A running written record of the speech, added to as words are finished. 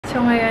So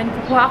ngayon,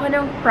 kukuha ako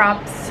ng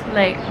props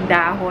like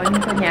dahon,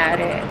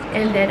 kunyari.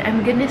 And then,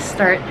 I'm gonna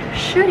start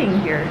shooting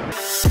here.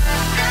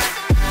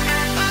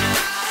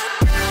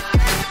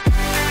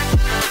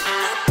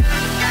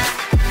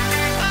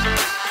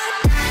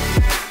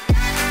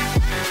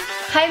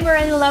 Hi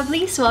Morena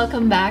Lovelies!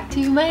 Welcome back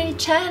to my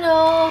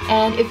channel!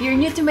 And if you're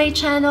new to my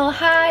channel,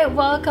 hi!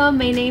 Welcome!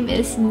 My name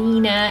is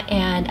Nina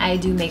and I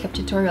do makeup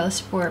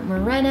tutorials for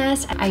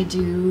Morenas. I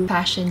do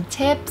fashion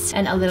tips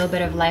and a little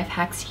bit of life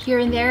hacks here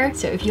and there.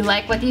 So if you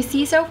like what you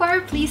see so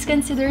far, please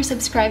consider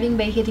subscribing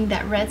by hitting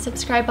that red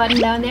subscribe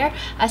button down there,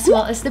 as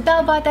well as the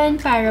bell button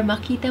para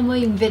makita mo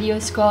yung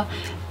videos ko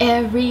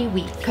every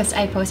week because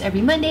I post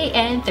every Monday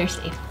and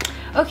Thursday.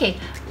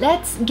 Okay,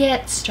 let's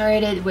get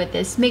started with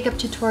this makeup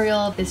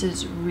tutorial. This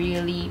is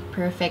really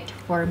perfect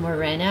for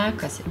Morena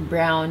because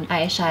brown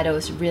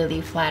eyeshadows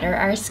really flatter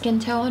our skin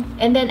tone.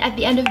 And then at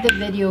the end of the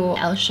video,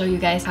 I'll show you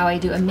guys how I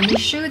do a mini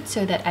shoot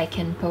so that I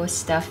can post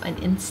stuff on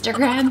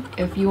Instagram.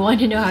 If you want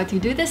to know how to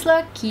do this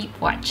look, keep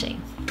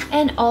watching.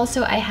 And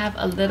also, I have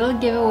a little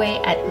giveaway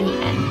at the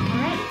end.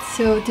 Alright,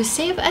 so to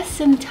save us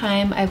some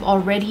time, I've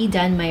already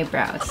done my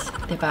brows.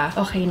 Diba?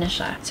 Okay na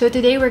siya. So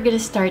today, we're gonna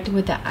start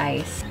with the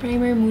eyes.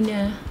 Primer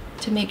muna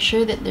to make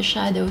sure that the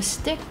shadows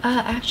stick.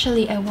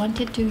 Actually, I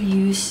wanted to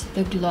use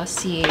the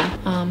Glossier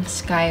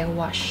Sky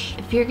Wash.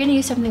 If you're gonna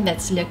use something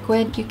that's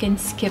liquid, you can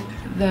skip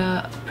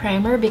the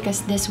primer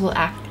because this will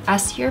act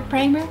as your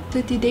primer. So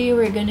today,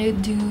 we're gonna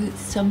do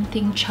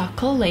something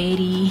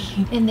chocolatey.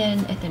 And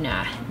then, ito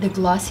na, the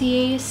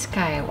Glossier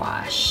Sky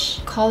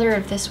Wash. Color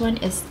of this one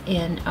is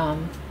in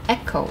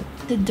Echo.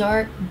 The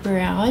dark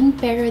brown,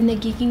 pero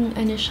nagiging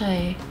ano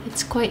siya eh,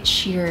 it's quite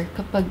sheer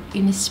kapag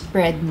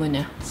in-spread mo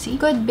na. See?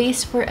 Good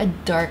base for a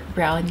dark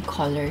brown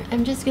color.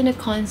 I'm just gonna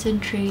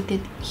concentrate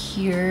it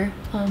here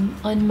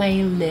on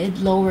my lid,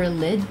 lower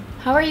lid.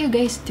 How are you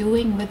guys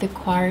doing with the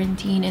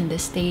quarantine and the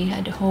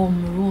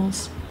stay-at-home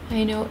rules?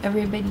 I know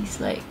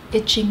everybody's like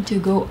itching to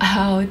go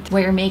out,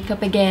 wear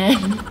makeup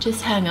again,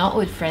 just hang out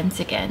with friends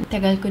again.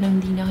 Tagal ko nang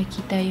di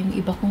nakikita yung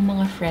iba kong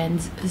mga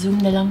friends.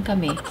 Zoom na lang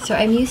kami. So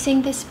I'm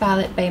using this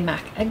palette by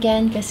MAC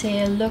again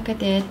kasi look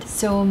at it.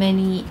 So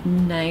many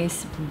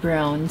nice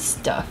brown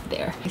stuff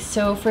there.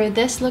 So for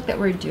this look that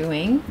we're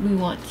doing, we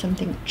want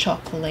something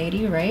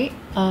chocolatey, right?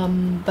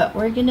 But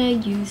we're gonna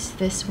use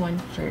this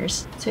one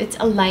first. So it's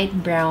a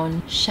light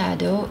brown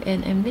shadow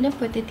and I'm gonna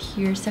put it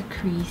here sa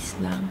crease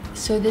lang.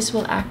 So this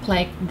will act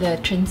like the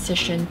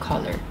transition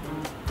color.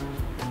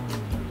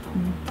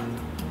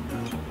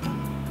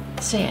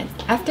 So yan.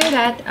 After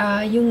that,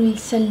 yung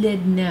sa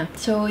lid na.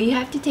 So you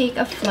have to take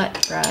a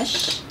flat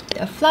brush.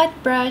 A flat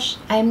brush,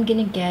 I'm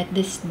gonna get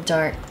this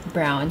dark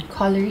brown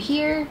color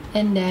here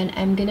and then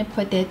I'm gonna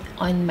put it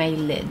on my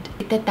lid.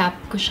 Itatap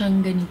ko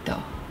siyang ganito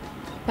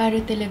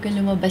para talaga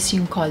lumabas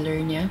yung color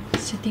niya.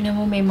 So, tingnan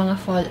mo may mga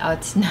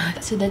fallouts na.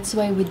 So, that's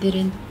why we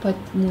didn't put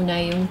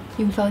muna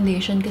yung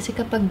foundation kasi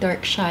kapag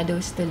dark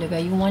shadows talaga,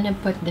 you wanna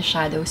put the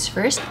shadows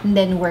first and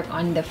then work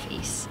on the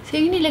face.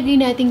 So, yung nilagay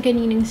natin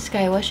kaninang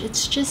Sky Wash,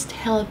 it's just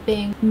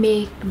helping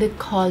make the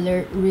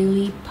color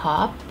really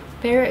pop.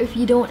 Pero if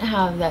you don't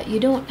have that,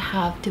 you don't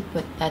have to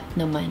put that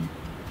naman.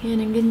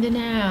 Yan, ang ganda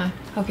na.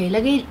 Okay,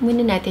 lagay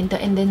muna natin to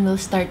and then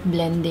we'll start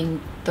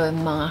blending to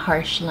mga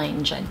harsh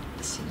line dyan.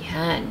 So,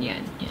 yan.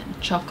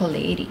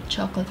 Chocolatey.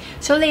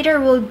 So, later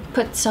we'll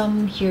put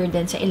some here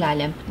then sa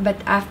ilalim. But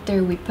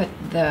after we put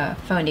the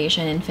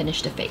foundation and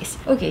finish the face.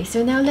 Okay,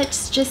 so now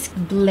let's just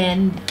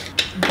blend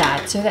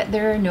that so that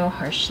there are no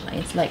harsh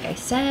lines, like I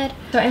said.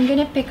 So, I'm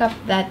gonna pick up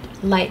that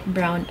light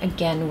brown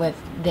again with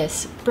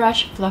this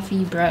brush,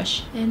 fluffy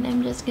brush. And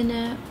I'm just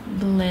gonna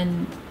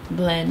blend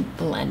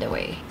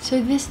away.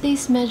 So, these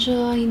days,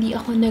 medyo hindi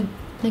ako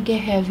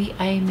nag-heavy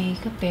eye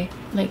makeup eh.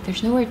 Like,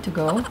 there's nowhere to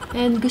go.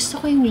 And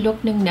gusto ko yung look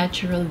ng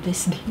natural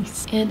these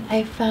days. And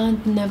I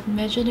found na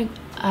medyo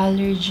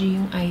nag-allergy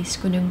yung eyes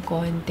ko ng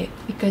konti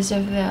because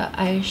of the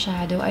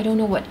eyeshadow. I don't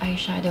know what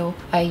eyeshadow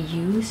I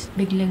use.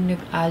 Biglang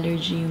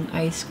nag-allergy yung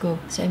eyes ko.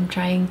 So, I'm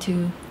trying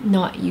to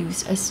not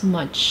use as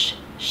much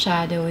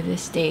shadow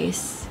these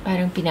days.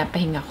 Parang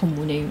pinapahinga ko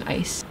muna yung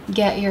eyes.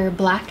 Get your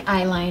black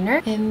eyeliner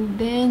and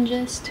then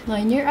just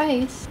line your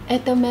eyes.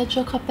 Ito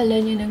medyo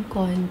kapalan niya ng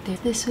konti.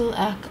 This will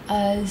act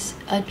as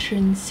a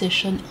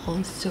transition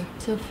also.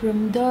 So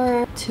from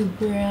dark to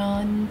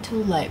brown to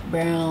light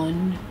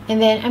brown. And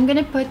then I'm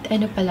gonna put,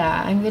 I'm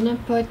gonna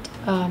put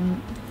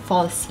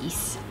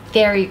falsies.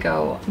 There you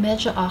go.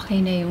 Medyo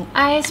okay na yung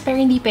eyes, pero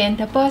hindi pa yan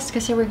tapos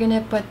kasi we're gonna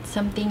put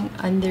something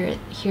under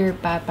it here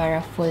pa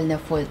para full na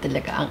full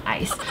talaga ang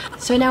eyes.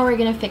 So now we're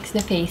gonna fix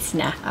the face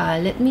na.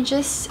 Let me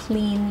just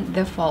clean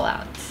the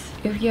fallouts.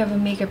 If you have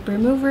a makeup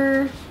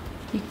remover,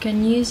 you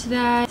can use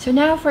that. So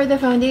now for the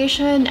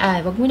foundation,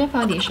 wag muna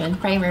foundation,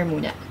 primer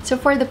muna. So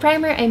for the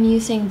primer, I'm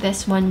using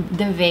this one,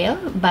 The Veil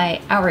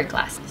by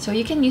Hourglass. So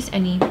you can use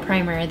any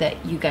primer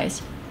that you guys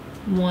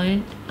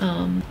want.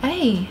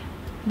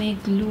 May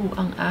glue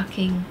ang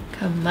aking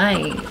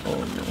kamay.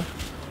 Oh no.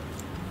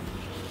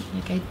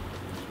 Like I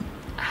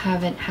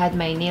haven't had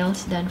my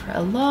nails done for a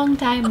long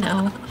time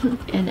now.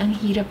 And ang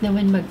hirap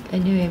naman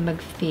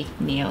mag-fake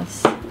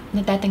nails.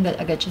 Natatanggal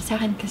agad siya sa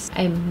akin kasi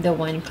I'm the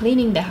one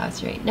cleaning the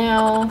house right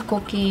now,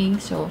 cooking.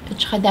 So,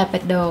 at saka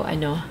dapat daw,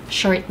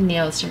 short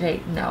nails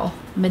right now.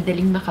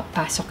 Madaling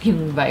makapasok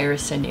yung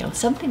virus sa nails.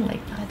 Something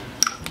like that.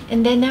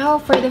 And then now,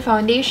 for the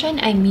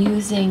foundation, I'm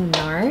using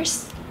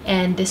NARS.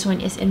 And this one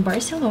is in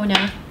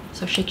Barcelona.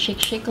 So,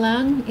 shake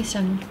lang.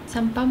 Isang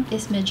pump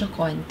is medyo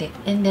konti.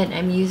 And then,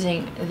 I'm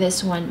using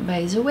this one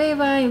by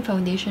Zoeva, yung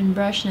foundation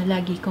brush na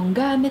lagi kong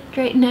gamit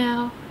right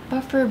now.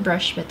 Buffer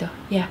brush ba to?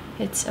 Yeah,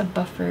 it's a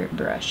buffer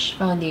brush.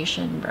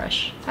 Foundation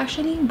brush.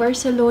 Actually,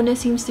 Barcelona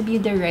seems to be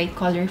the right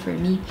color for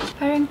me.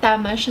 Parang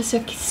tama siya sa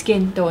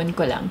skin tone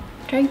ko lang.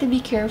 Trying to be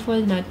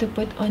careful not to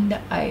put on the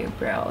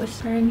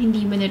eyebrows. Parang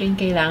hindi mo na rin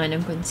kailangan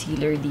ng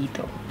concealer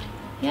dito.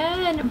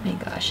 Yan! Oh my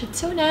gosh, it's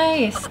so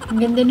nice!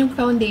 Ang ganda ng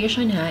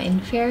foundation ha, in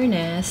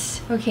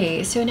fairness. Okay,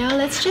 so now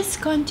let's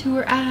just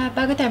contour.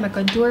 Bago tayo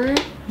mag-contour,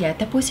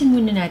 tapusin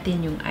muna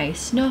natin yung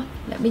eyes, no?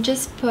 Let me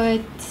just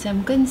put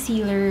some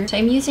concealer. So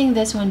I'm using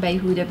this one by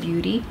Huda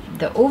Beauty,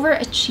 the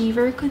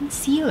Overachiever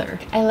Concealer.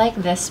 I like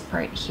this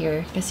part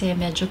here kasi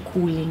medyo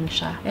cooling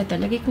siya.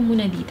 Ito, lagay ko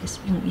muna dito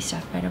yung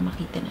isa para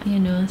makita na.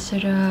 Yan o,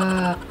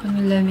 sarap.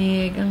 Ang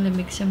lamig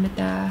sa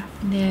mata.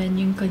 Then,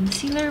 yung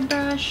concealer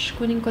brush,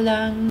 kunin ko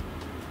lang.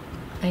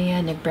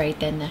 Ayan,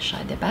 nag-brighten na siya,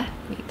 diba?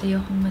 Wait,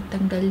 ayokong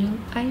matanggal yung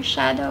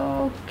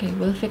eyeshadow. Okay,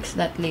 we'll fix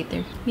that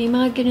later. May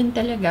mga ganun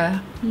talaga.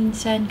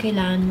 Minsan,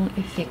 kailangan mong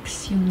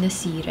i-fix yung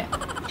nasira.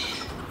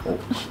 Oh.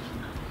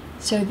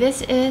 So,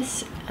 this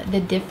is the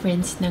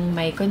difference ng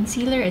my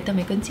concealer. Ito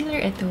may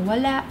concealer, ito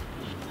wala.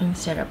 Ang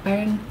sarap.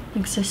 Parang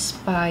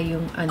nagsaspa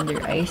yung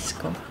under eyes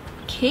ko.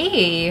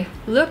 Okay,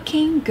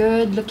 looking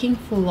good, looking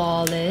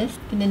flawless.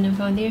 Ganda ng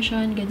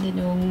foundation, ganda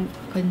ng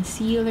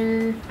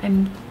concealer.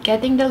 I'm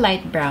getting the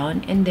light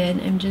brown and then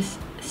I'm just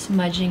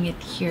smudging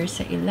it here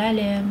sa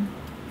ilalim.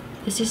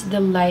 This is the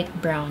light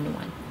brown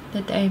one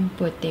that I'm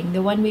putting.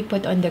 The one we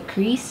put on the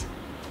crease.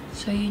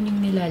 So, yun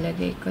yung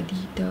nilalagay ko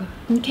dito.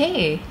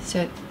 Okay,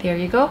 so there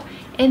you go.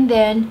 And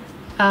then,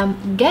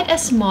 get a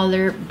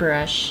smaller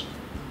brush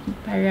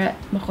para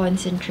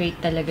makoncentrate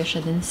talaga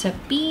siya dun sa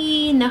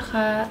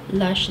pinaka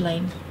lash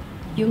line.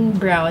 Yung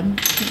brown,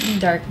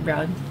 yung dark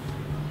brown.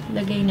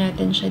 Lagay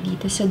natin siya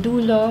dito sa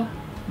dulo.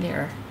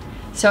 There.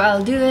 So,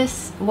 I'll do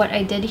this, what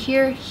I did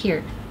here,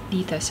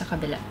 dito sa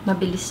kabila.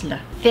 Mabilis lang.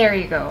 There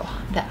you go.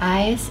 The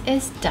eyes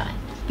is done.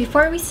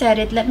 Before we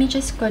set it, let me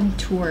just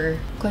contour.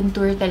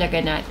 Contour talaga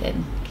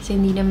natin. Kasi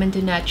hindi naman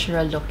to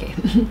natural look eh.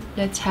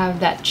 Let's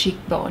have that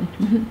cheekbone.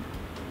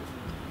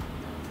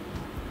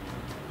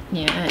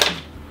 Yeah.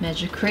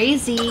 Medyo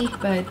crazy,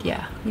 but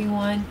yeah, we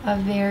want a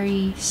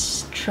very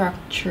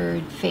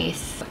structured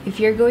face. If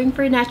you're going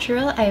for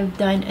natural,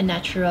 I've done a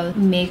natural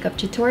makeup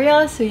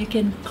tutorial, so you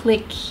can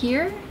click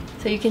here.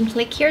 So you can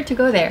click here to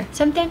go there.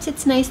 Sometimes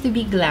it's nice to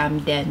be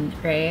glam then,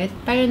 right?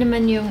 Para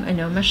naman yung,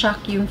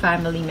 ma-shock yung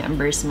family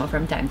members mo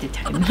from time to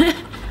time.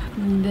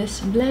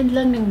 This blend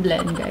lang ng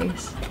blend,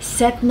 guys.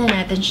 Set na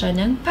natin siya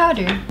ng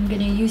powder. I'm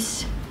gonna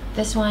use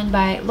this one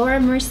by Laura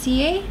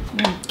Mercier.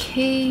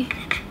 Okay.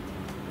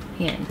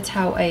 Yan. That's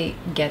how I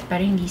get,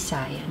 para hindi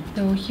sayang.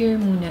 So, here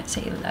muna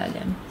sa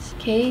ilalim.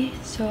 Okay,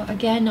 so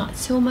again, not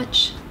so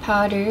much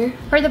powder.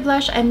 For the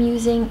blush, I'm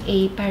using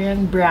a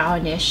parang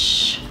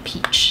brownish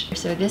peach.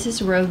 So, this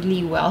is Worldly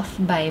Wealth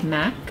by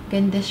MAC.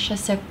 Ganda siya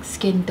sa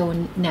skin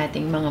tone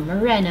nating mga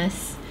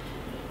morenas.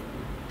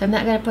 I'm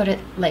not gonna put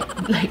it like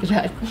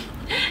that.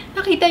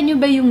 Nakita nyo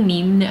ba yung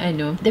meme na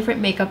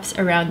different makeups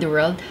around the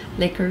world?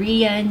 Like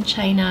Korean,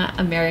 China,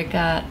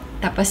 America,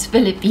 tapos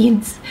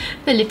Philippines.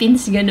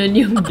 Philippines, ganun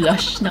yung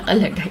blush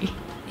nakalagay.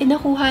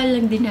 Nakuha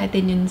lang din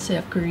natin yun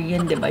sa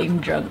Korean, diba?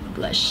 Yung drug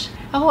blush.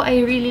 Ako, I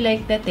really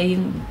like that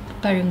yung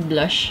parang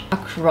blush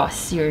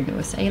across your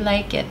nose. I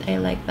like it. I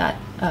like that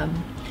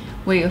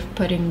way of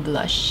putting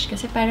blush.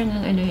 Kasi parang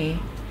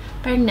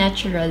parang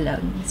natural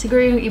lang.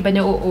 Siguro yung iba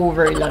na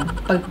over lang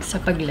sa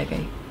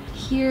paglagay.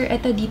 Here,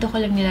 dito ko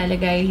lang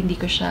nilalagay. Hindi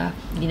ko siya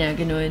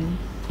ginaganon.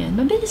 Yan,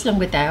 mabilis lang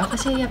ba tayo?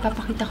 Kasi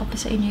papakita ko pa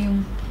sa inyo yung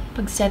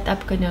pag-set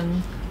up ko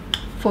ng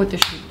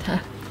photoshoot,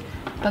 ha?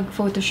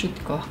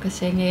 Pag-photoshoot ko.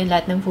 Kasi ngayon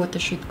lahat ng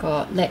photoshoot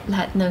ko,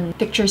 lahat ng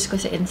pictures ko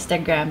sa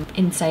Instagram,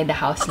 inside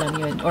the house lang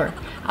yun, or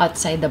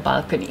outside the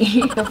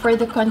balcony. So for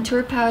the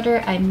contour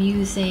powder, I'm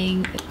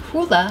using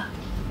Hoola.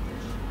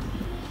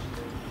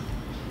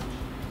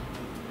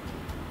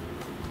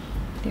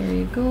 There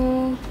you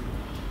go.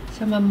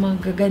 So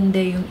magaganda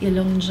yung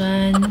ilong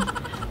dyan.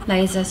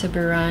 Liza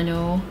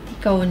Soberano.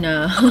 Ikaw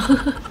na.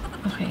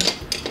 Okay.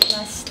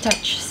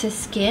 Touch sa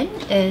skin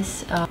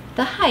is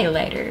the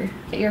highlighter.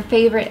 Your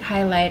favorite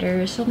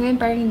highlighter. So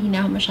ngayon parang hindi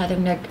na ako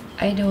masyadong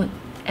I don't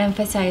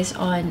emphasize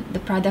on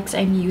the products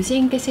I'm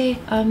using kasi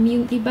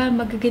yung iba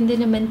magaganda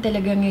naman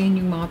talaga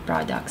ngayon yung mga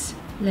products.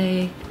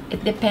 Like,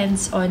 it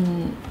depends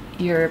on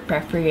your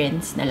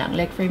preference na lang.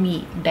 Like for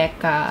me,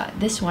 Becca,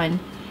 this one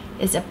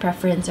is a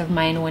preference of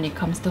mine when it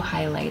comes to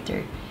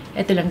highlighter.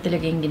 Ito lang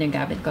talaga yung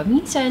ginagamit ko.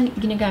 Minsan,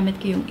 ginagamit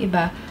ko yung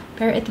iba,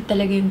 pero ito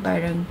talaga yung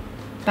parang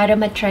para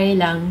matry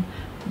lang.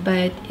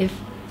 But if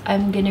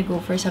I'm gonna go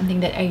for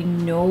something that I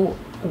know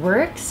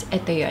works,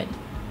 ito yun.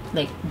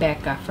 Like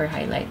Becca for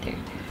highlighter.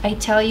 I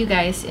tell you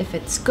guys if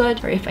it's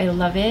good or if I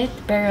love it,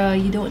 pero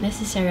you don't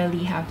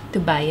necessarily have to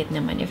buy it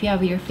naman. If you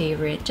have your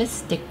favorite,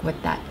 just stick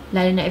with that.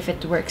 Lalo na if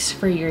it works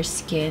for your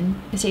skin.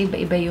 Kasi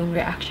iba-iba yung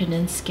reaction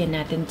ng skin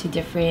natin to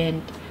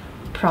different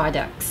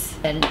products.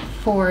 And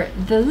for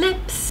the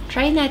lips,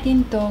 try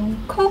natin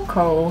tong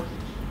Cocoa.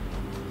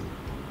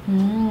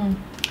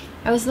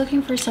 I was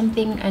looking for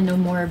something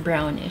more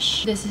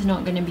brownish. This is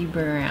not gonna be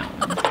brown.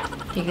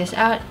 Take this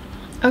out.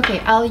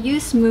 Okay, I'll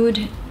use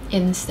Mood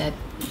instead.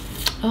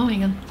 Oh my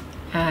god.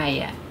 Ah,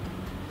 yeah.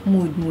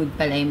 Mood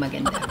pala yung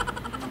maganda.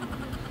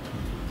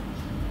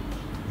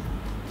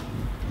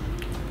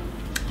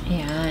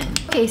 Ayan.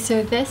 Okay, so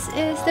this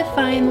is the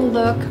final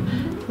look.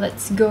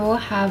 Let's go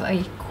have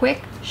a quick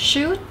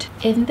shoot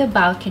in the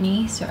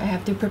balcony. So I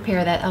have to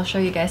prepare that. I'll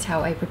show you guys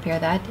how I prepare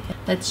that.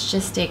 Let's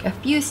just take a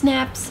few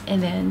snaps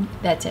and then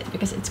that's it.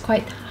 Because it's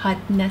quite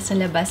hot na sa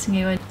labas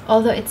ngayon.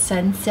 Although it's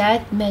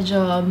sunset,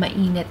 medyo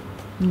mainit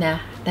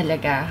na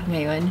talaga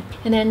ngayon.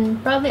 And then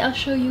probably I'll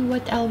show you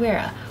what I'll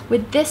wear.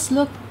 With this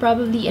look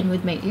probably, and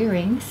with my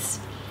earrings,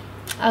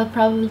 I'll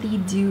probably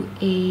do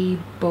a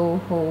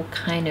boho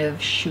kind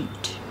of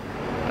shoot.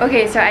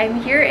 Okay, so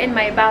I'm here in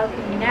my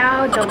balcony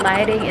now. The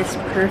lighting is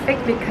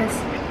perfect because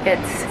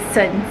it's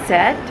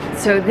sunset.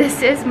 So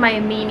this is my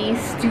mini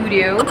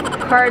studio.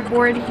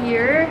 Cardboard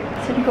here.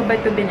 Saan ko ba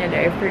ito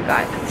binili? I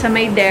forgot. Sa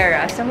may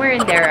Dara. Somewhere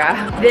in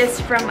Dara. This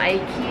from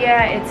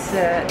IKEA. It's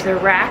the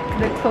rack,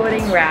 the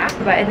clothing rack.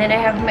 And then I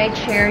have my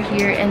chair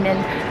here. And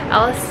then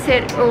I'll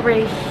sit over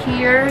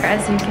here.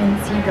 As you can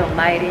see, the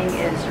lighting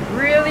is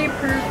really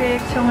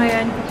perfect. So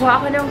ngayon, kukuha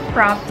ko ng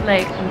prop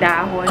like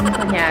dahon,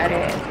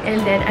 kunyari.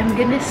 And then I'm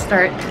gonna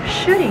start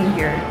shooting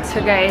here.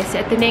 So guys,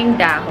 ito na yung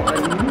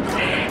dahon.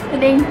 Ito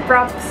na yung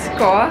props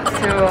ko.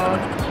 So,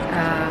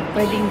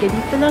 pwedeng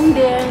ganito lang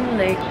din.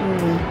 Like,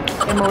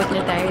 emote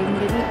na tayo yung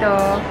ganito.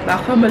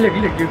 Baka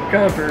malaglag yung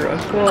cover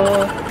ako.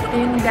 Ito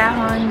yung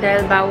dahon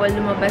dahil bawal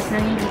lumabas ng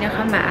hindi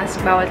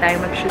naka-mask. Bawal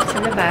tayo mag-shoot sa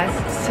labas.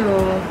 So,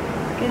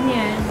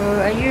 ganyan. So,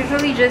 I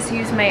usually just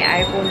use my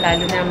iPhone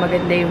lalo na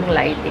maganda yung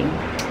lighting.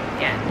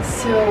 Yan.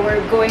 So,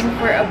 we're going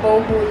for a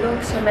boho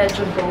look. So,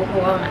 medyo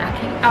boho ang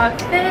aking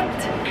outfit.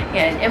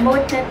 Yan.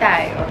 Emote na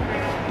tayo.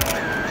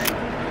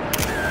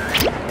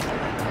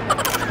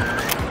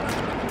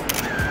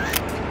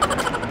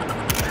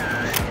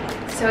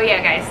 So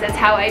yeah guys, that's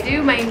how I do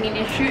my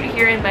mini shoot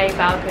here in my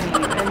balcony.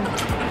 And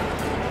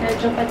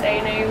medyo patay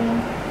na yung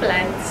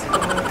plants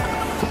ko.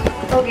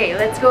 Okay,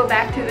 let's go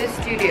back to the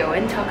studio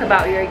and talk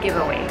about your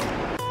giveaway.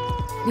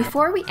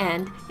 Before we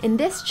end, in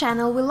this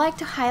channel we like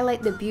to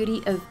highlight the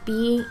beauty of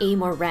being a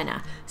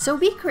Morena. So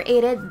we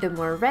created the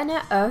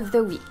Morena of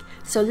the Week.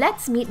 So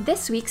let's meet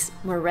this week's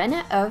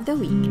Morena of the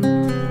Week.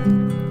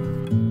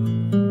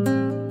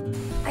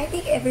 I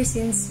think ever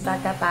since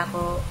bata pa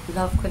ako,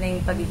 love ko na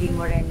yung pagiging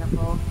morena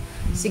ko.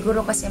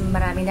 Siguro kasi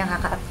marami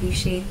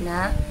nakaka-appreciate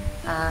na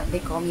they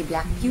call me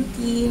Black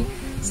Beauty.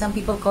 Some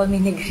people call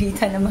me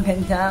Negrita na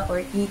maganda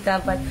or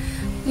Ita, but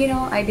you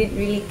know, I didn't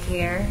really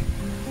care.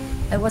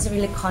 I wasn't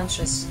really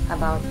conscious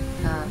about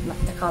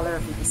the color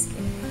of my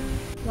skin.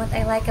 What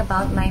I like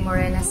about my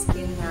morena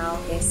skin now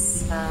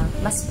is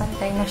mas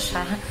pantay na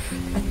siya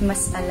at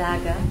mas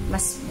alaga,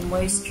 mas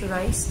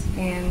moisturized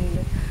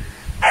and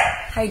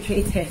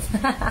hydrated.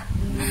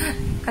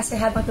 Kasi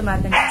habang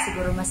tumatanda,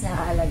 siguro mas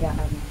naaalaga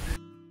ka mo.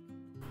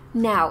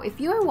 Now, if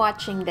you're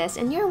watching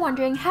this and you're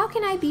wondering how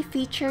can I be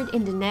featured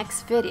in the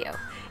next video,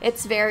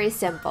 it's very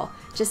simple.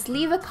 Just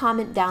leave a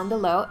comment down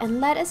below and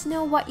let us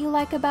know what you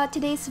like about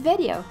today's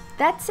video.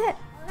 That's it.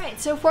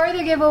 Alright, so for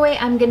the giveaway,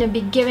 I'm gonna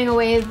be giving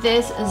away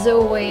this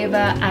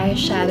Zoeva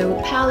eyeshadow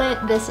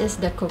palette. This is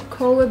the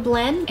Cocoa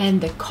blend and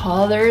the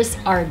colors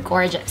are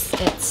gorgeous.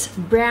 It's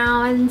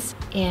browns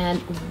and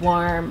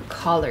warm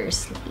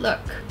colors.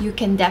 Look, you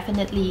can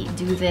definitely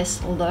do this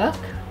look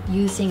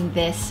using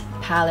this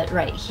palette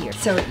right here.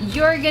 So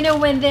you're gonna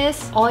win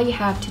this. All you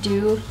have to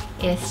do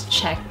is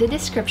check the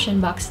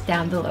description box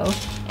down below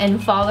and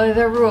follow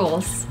the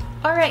rules.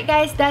 Alright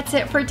guys, that's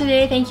it for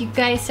today. Thank you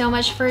guys so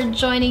much for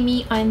joining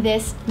me on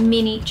this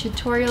mini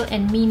tutorial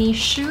and mini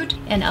shoot,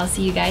 and I'll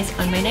see you guys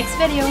on my next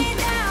video.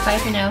 Bye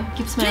for now.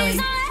 Keep smiling.